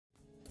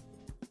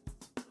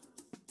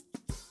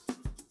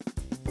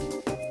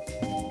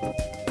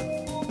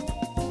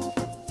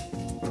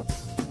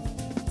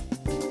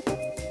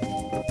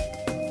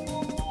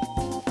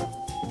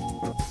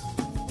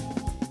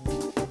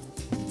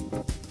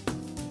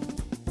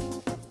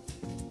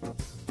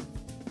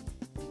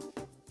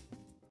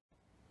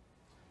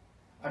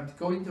I'm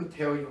going to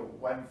tell you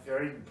one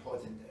very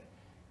important,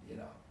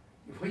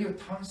 when your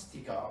tongue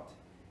stick out,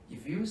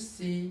 if you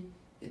see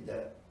in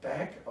the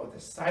back or the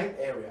side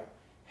area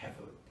have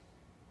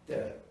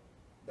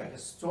like a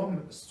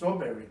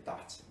strawberry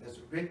dots, there's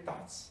red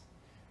dots.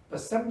 But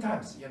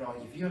sometimes,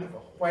 if you have a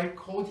white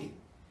coating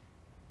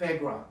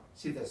background,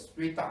 see the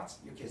red dots,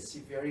 you can see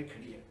very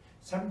clear.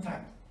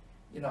 Sometimes,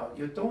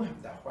 you don't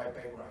have that white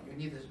background, you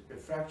need a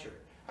refractor.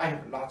 I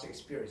have lots of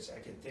experience, I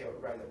can tell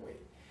right away.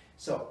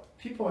 So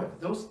people have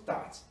those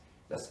dots,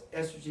 that's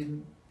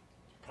estrogen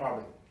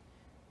problem,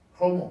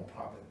 hormone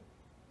problem.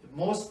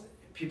 Most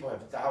people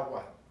have that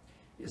one.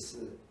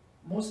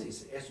 Mostly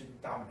is estrogen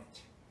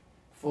dominant.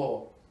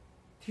 For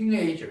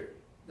teenager,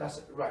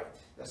 that's right,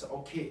 that's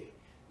okay.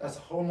 That's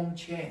hormone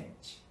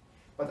change.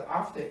 But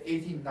after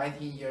 18,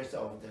 19 years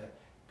old, the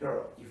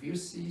girl, if you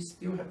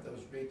still have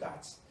those red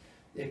dots,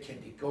 they can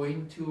be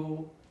going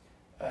to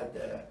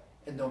the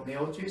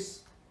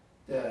endometriosis,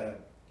 the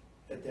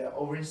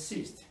ovarian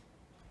cyst,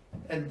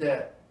 and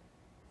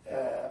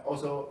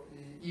also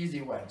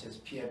easy one,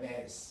 just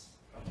PMS.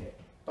 Okay,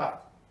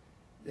 but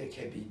they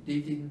can be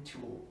leading to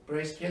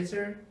breast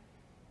cancer,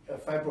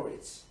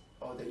 fibroids,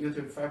 or the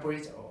uterine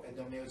fibroids, or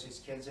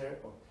endometriosis cancer,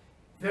 or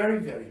very,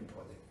 very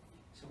important.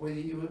 So when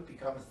you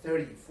become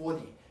 30,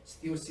 40,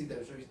 still see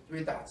the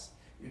red dots,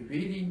 you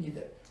really need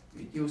to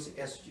reduce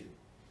estrogen.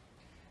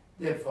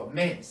 Then for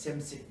men, same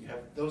thing. You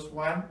have those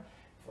one.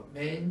 For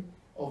men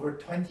over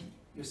 20,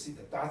 you see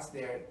the dots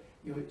there.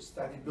 You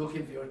start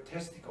looking for your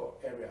testicle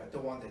area. I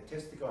don't want the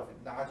testicle of a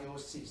nodule,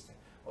 cyst,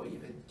 or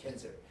even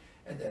cancer.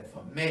 And then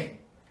for men,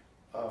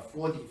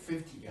 40,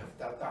 50, you have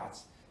that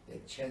dots. The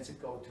chance to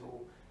go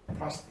to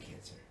prostate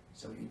cancer.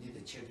 So you need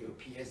to check your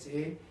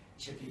PSA,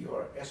 check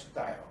your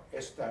estradiol.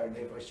 Estradiol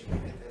level should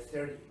be at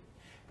 30.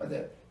 But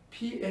the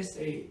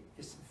PSA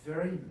is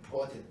very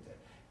important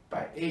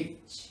by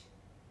age.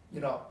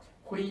 When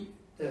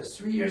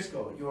 3 years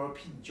ago,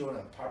 European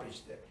Journal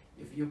published that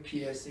if your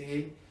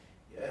PSA,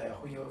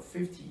 when you're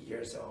 50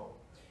 years old,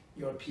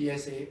 your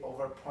PSA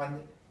over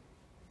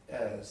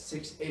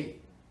 0.68,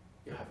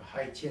 you have a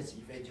high chance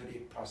eventually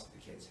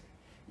prostate cancer.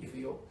 If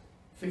you're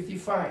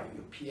 55,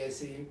 your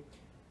PSA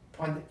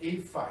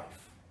 0.85,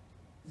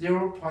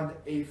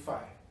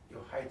 0.85,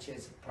 your high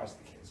chance of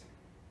prostate cancer.